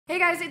Hey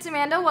guys, it's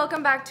Amanda.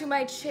 Welcome back to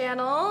my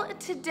channel.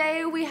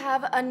 Today we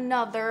have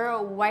another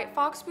White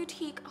Fox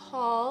Boutique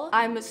haul.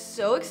 I'm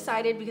so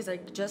excited because I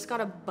just got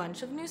a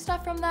bunch of new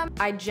stuff from them.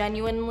 I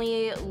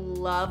genuinely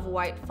love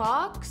White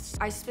Fox.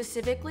 I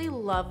specifically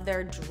love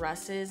their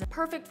dresses.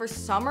 Perfect for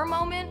summer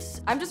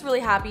moments. I'm just really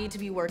happy to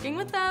be working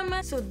with them.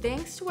 So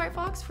thanks to White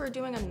Fox for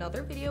doing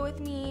another video with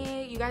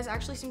me. You guys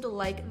actually seem to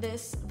like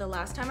this the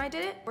last time I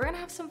did it. We're gonna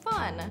have some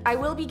fun. I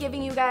will be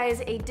giving you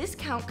guys a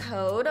discount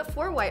code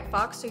for White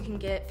Fox so you can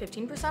get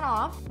 15%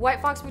 off.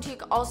 White Fox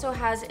Boutique also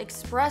has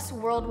express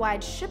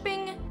worldwide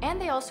shipping, and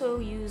they also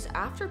use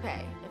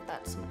Afterpay if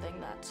that's something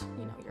that,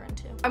 you know, you're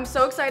into. I'm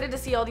so excited to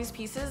see all these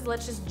pieces.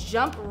 Let's just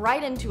jump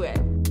right into it.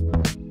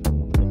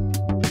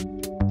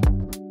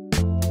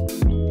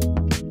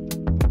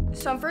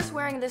 So I'm first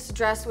wearing this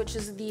dress, which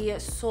is the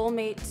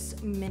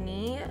Soulmates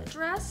mini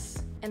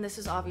dress. And this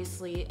is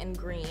obviously in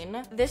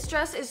green. This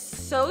dress is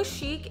so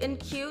chic and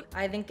cute.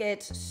 I think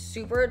it's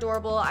super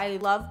adorable. I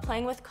love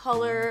playing with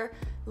color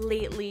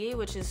lately,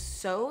 which is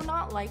so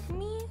not like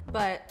me,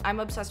 but I'm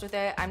obsessed with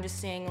it. I'm just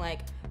seeing like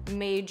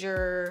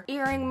major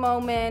earring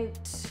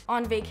moment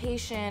on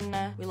vacation.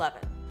 We love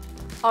it.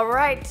 All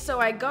right, so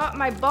I got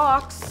my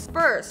box.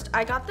 First,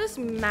 I got this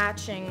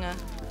matching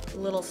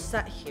little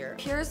set here.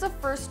 Here's the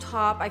first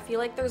top. I feel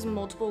like there's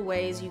multiple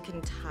ways you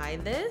can tie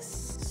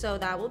this, so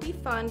that will be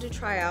fun to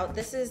try out.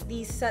 This is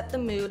the Set the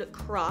Mood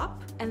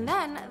crop, and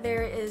then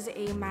there is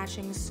a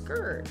matching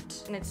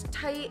skirt, and it's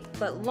tight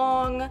but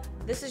long.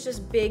 This is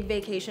just big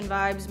vacation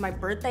vibes. My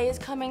birthday is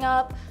coming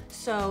up,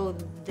 so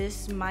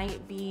this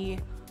might be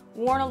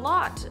worn a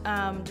lot,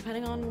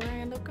 depending on where I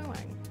end up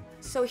going.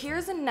 So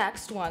here's the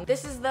next one.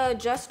 This is the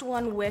Just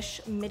One Wish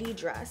midi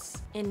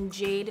dress in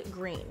jade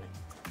green.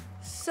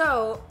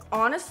 So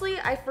honestly,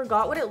 I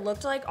forgot what it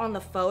looked like on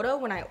the photo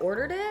when I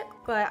ordered it,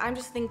 but I'm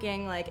just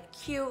thinking like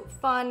cute,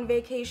 fun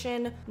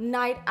vacation,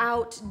 night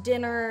out,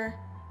 dinner,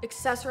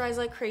 accessorize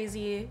like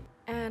crazy,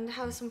 and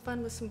have some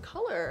fun with some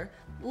color.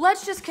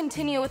 Let's just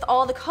continue with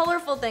all the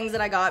colorful things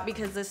that I got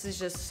because this is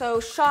just so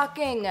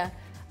shocking.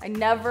 I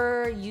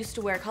never used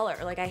to wear color.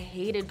 Like I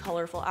hated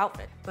colorful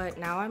outfits, but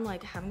now I'm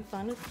like having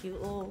fun with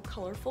cute little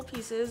colorful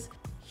pieces.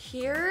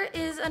 Here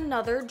is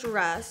another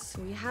dress.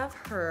 We have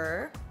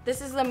her. This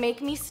is the Make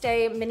Me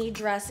Stay mini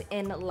dress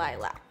in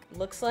lilac.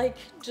 Looks like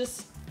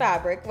just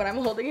fabric when I'm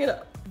holding it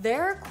up.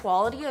 Their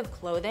quality of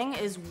clothing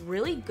is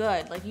really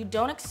good. Like you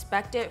don't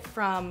expect it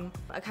from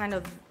a kind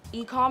of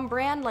e-com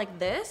brand like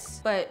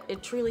this, but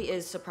it truly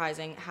is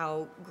surprising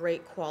how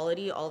great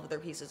quality all of their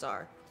pieces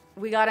are.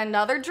 We got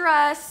another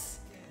dress.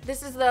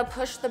 This is the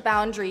Push the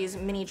Boundaries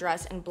mini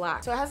dress in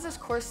black. So it has this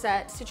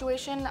corset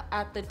situation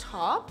at the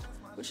top,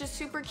 which is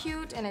super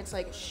cute, and it's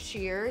like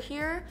sheer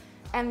here.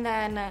 And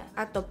then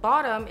at the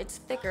bottom, it's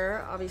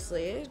thicker,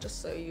 obviously,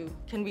 just so you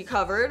can be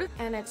covered.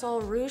 And it's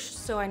all ruched,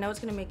 so I know it's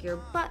gonna make your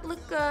butt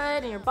look good,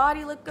 and your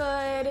body look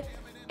good,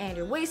 and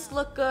your waist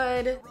look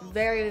good.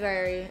 Very,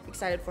 very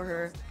excited for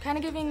her. Kind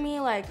of giving me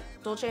like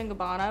Dolce &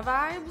 Gabbana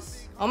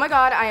vibes. Oh my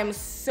God, I am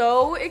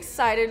so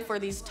excited for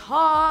these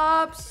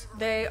tops.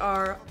 They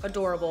are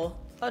adorable.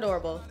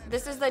 Adorable.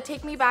 This is the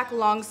Take Me Back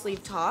long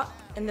sleeve top,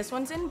 and this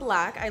one's in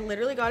black. I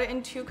literally got it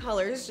in 2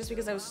 colors just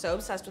because I was so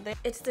obsessed with it.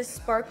 It's this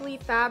sparkly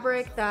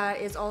fabric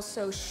that is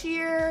also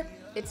sheer.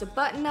 It's a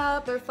button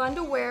up. They're fun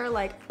to wear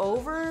like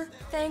over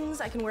things.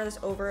 I can wear this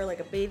over like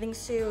a bathing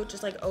suit,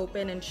 just like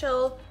open and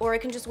chill, or I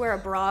can just wear a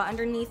bra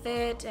underneath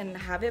it and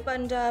have it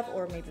buttoned up,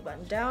 or maybe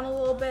buttoned down a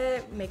little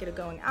bit, make it a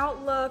going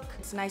out look.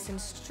 It's nice and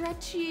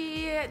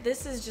stretchy.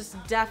 This is just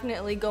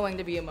definitely going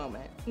to be a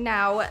moment.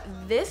 Now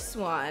this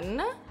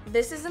one,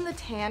 this is in the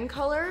tan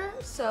color,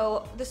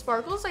 so the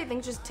sparkles I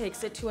think just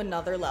takes it to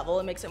another level.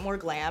 It makes it more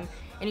glam.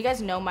 And you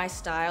guys know my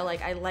style,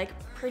 like I like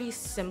pretty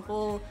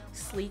simple,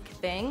 sleek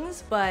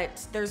things,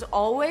 but there's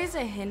always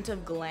a hint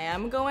of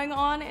glam going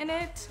on in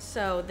it.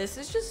 So this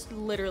is just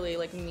literally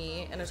like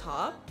me in a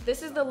top.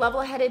 This is the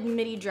Level-Headed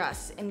midi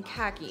dress in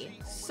khaki.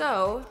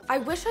 So I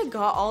wish I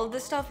got all of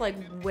this stuff like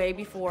way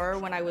before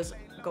when I was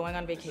going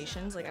on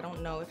vacations. Like I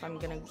don't know if I'm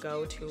gonna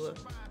go to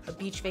a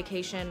beach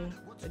vacation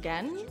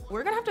again.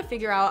 We're gonna have to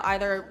figure out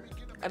either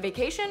a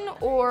vacation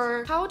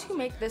or how to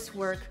make this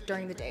work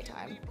during the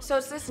daytime. So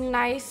it's this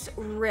nice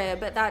rib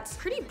that's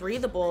pretty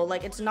breathable.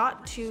 Like it's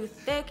not too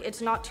thick,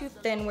 it's not too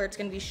thin where it's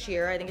gonna be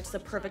sheer. I think it's the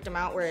perfect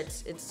amount where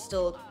it's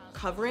still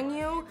covering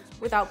you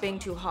without being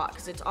too hot,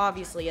 because it's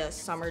obviously a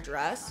summer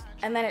dress.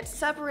 And then it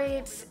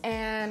separates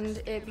and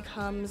it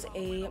becomes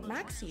a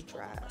maxi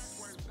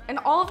dress. And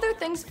all of their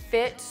things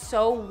fit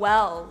so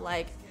well.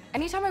 Like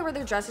anytime I wear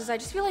their dresses, I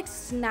just feel like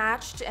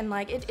snatched, and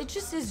like it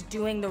just is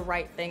doing the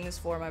right things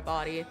for my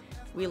body.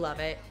 We love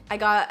it. I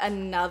got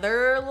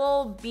another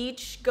little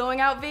beach going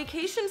out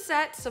vacation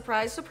set.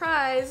 Surprise,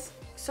 surprise.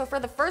 So for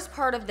the first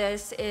part of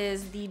this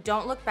is the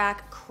Don't Look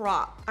Back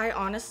crop. I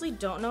honestly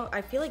don't know.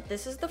 I feel like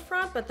this is the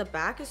front, but the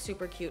back is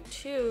super cute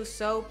too.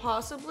 So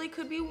possibly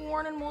could be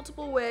worn in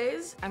multiple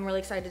ways. I'm really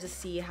excited to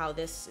see how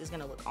this is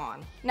gonna look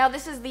on. Now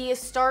this is the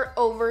Start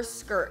Over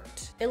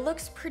skirt. It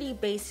looks pretty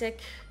basic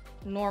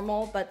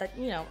normal, but that,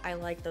 you know, I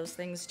like those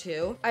things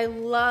too. I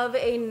love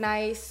a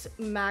nice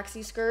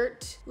maxi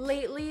skirt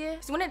lately.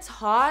 So when it's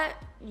hot,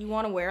 you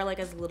want to wear like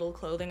as little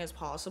clothing as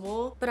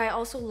possible, but I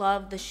also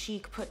love the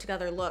chic put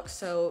together look.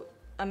 So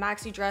a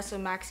maxi dress, a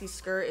maxi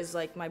skirt is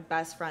like my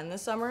best friend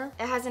this summer.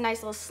 It has a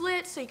nice little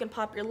slit so you can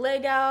pop your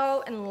leg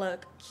out and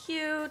look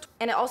cute.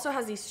 And it also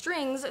has these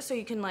strings so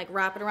you can like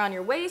wrap it around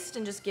your waist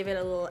and just give it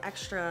a little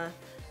extra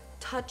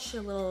touch,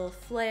 a little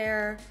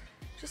flair.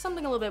 Just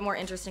something a little bit more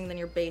interesting than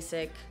your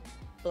basic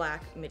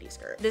black midi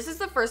skirt. This is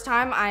the first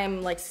time I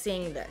am like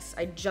seeing this.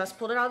 I just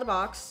pulled it out of the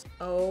box.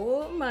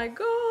 Oh my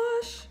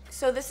gosh.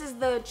 So this is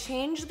the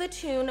Change the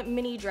Tune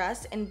mini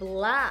dress in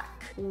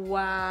black.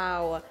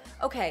 Wow.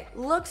 Okay,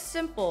 looks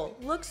simple,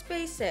 looks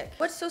basic.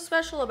 What's so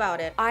special about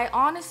it? I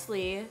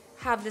honestly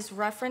have this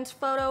reference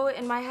photo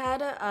in my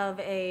head of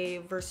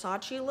a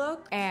Versace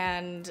look,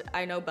 and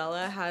I know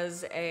Bella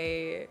has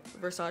a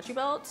Versace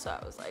belt, so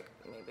I was like,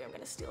 maybe I'm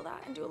gonna steal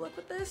that and do a look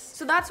with this.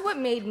 So that's what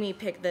made me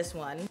pick this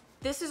one.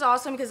 This is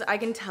awesome because I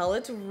can tell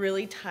it's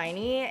really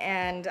tiny,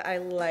 and I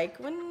like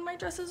when my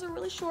dresses are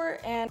really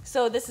short, and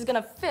so this is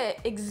gonna fit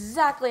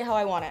exactly how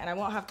I want it, and I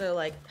won't have to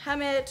like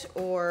hem it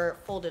or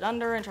fold it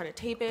under and try to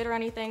tape it or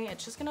anything.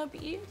 It's just gonna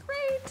be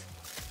great.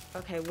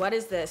 Okay, what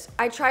is this?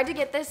 I tried to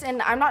get this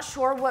in, I'm not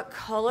sure what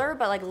color,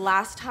 but like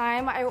last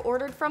time I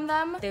ordered from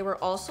them, they were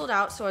all sold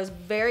out, so I was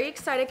very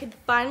excited I could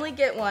finally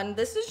get one.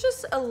 This is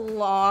just a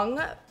long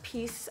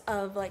piece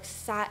of like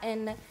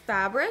satin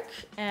fabric,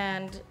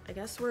 and I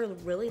guess we're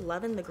really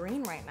loving the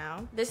green right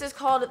now. This is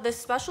called the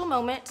Special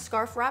Moment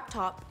Scarf Wrap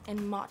Top in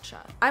Matcha.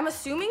 I'm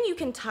assuming you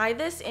can tie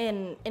this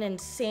in an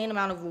insane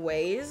amount of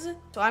ways,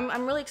 so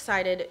I'm really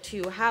excited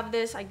to have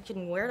this. I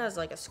can wear it as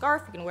like a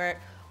scarf, you can wear it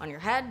on your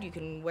head, you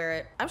can wear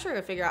it, I'm sure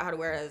you'll figure out how to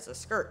wear it as a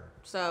skirt.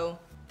 So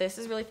this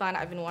is really fun.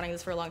 I've been wanting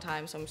this for a long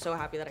time, so I'm so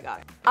happy that I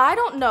got it. I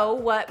don't know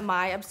what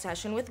my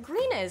obsession with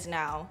green is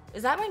now.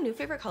 Is that my new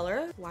favorite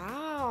color?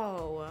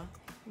 Wow.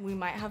 We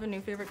might have a new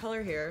favorite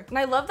color here. And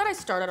I love that I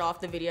started off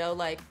the video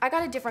like, I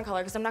got a different color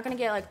because I'm not gonna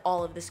get like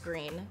all of this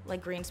green,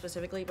 like green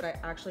specifically, but I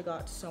actually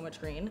got so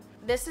much green.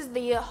 This is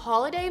the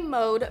Holiday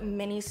Mode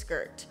mini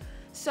skirt.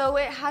 So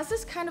it has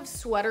this kind of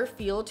sweater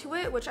feel to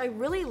it, which I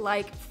really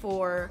like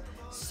for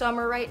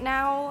summer right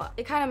now.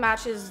 It kind of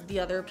matches the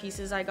other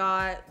pieces I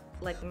got,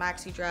 like the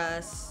maxi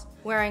dress,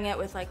 wearing it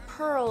with like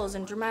pearls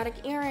and dramatic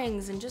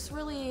earrings and just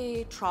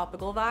really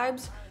tropical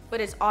vibes,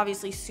 but it's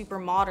obviously super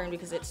modern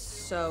because it's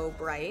so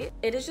bright.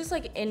 It is just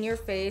like in your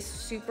face,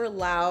 super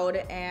loud,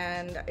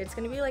 and it's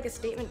gonna be like a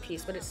statement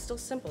piece, but it's still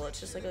simple. It's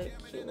just like a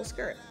cute little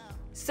skirt.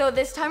 So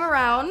this time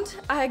around,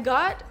 I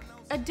got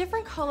a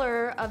different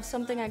color of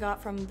something I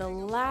got from the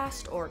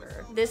last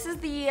order. This is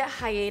the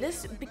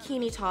Hiatus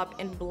bikini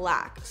top in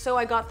black. So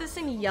I got this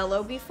in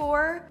yellow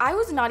before. I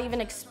was not even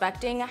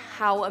expecting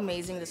how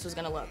amazing this was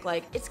gonna look.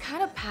 Like, it's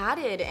kind of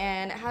padded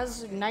and it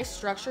has nice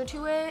structure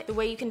to it. The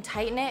way you can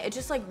tighten it, it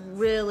just like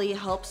really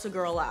helps a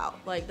girl out.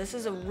 Like, this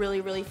is a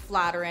really, really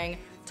flattering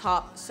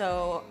top,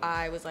 so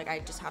I was like, I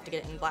just have to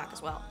get it in black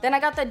as well. Then I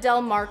got the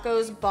Del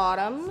Marco's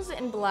bottoms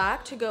in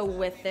black to go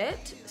with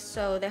it.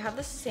 So they have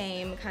the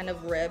same kind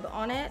of rib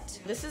on it.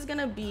 This is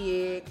gonna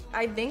be,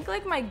 I think,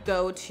 like my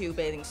go-to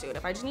bathing suit.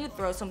 If I just need to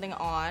throw something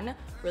on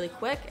really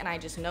quick and I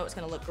just know it's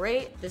gonna look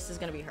great, this is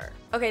gonna be her.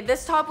 Okay,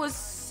 this top was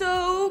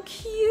so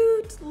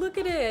cute. Look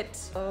at it.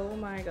 Oh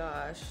my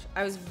gosh.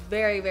 I was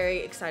very, very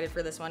excited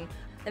for this one.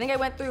 I think I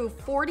went through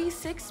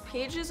 46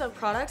 pages of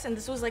products and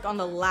this was like on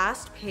the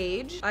last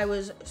page. I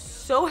was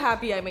so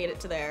happy I made it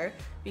to there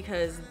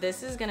because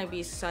this is gonna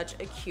be such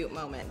a cute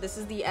moment. This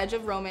is the Edge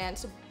of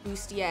Romance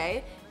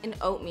bustier in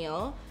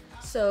oatmeal.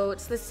 So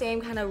it's the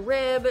same kind of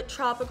rib,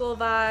 tropical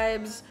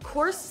vibes,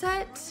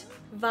 corset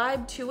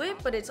vibe to it,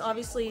 but it's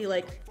obviously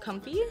like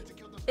comfy.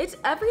 It's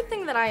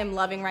everything that I am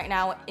loving right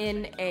now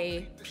in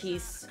a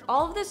piece.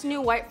 All of this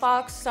new White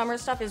Fox summer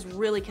stuff is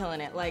really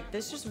killing it. Like,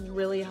 this just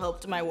really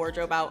helped my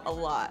wardrobe out a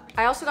lot.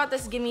 I also got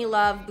this Gimme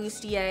Love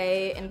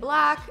bustier in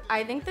black.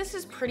 I think this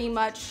is pretty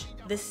much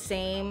the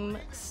same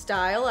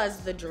style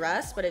as the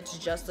dress, but it's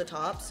just the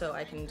top, so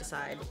I can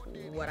decide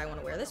what I want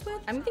to wear this with.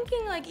 I'm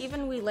thinking like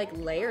even we like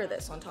layer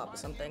this on top of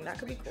something. That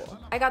could be cool.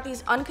 I got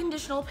these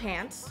Unconditional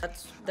pants.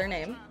 That's their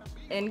name.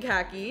 In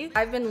khaki.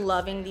 I've been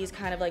loving these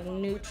kind of like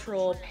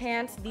neutral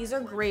pants. These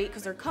are great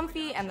because they're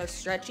comfy and they're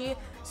stretchy,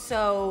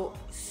 so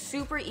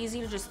super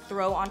easy to just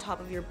throw on top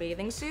of your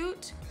bathing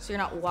suit so you're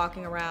not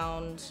walking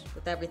around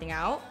with everything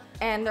out.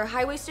 And they're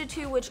high-waisted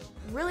too, which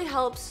really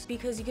helps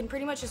because you can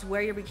pretty much just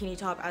wear your bikini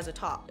top as a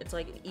top. It's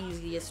like the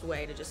easiest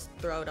way to just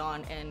throw it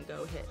on and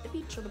go hit the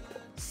beach or the pool.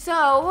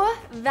 So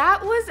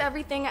that was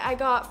everything I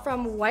got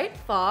from White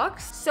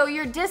Fox. So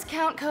your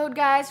discount code,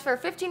 guys, for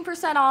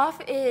 15%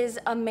 off is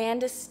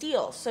Amanda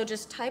Steele. So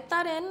just type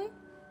that in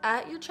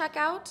at your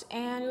checkout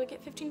and you'll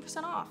get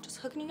 15% off. Just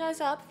hooking you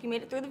guys up. If you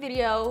made it through the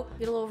video, you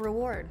get a little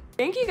reward.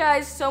 Thank you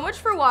guys so much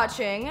for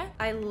watching.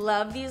 I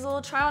love these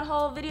little try on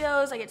haul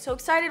videos. I get so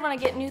excited when I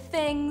get new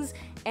things,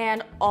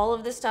 and all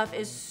of this stuff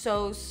is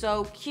so,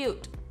 so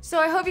cute. So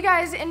I hope you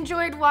guys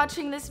enjoyed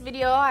watching this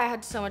video. I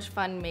had so much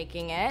fun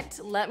making it.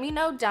 Let me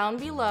know down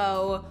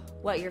below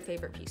what your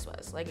favorite piece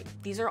was. Like,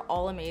 these are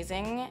all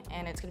amazing,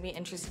 and it's gonna be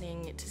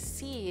interesting to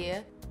see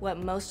what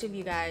most of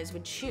you guys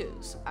would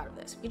choose out of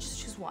this. You just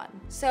choose one.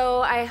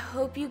 So I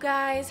hope you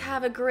guys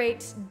have a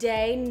great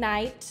day,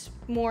 night,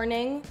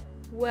 morning,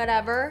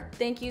 whatever.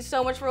 Thank you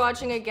so much for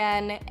watching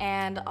again,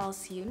 and I'll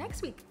see you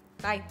next week.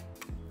 Bye.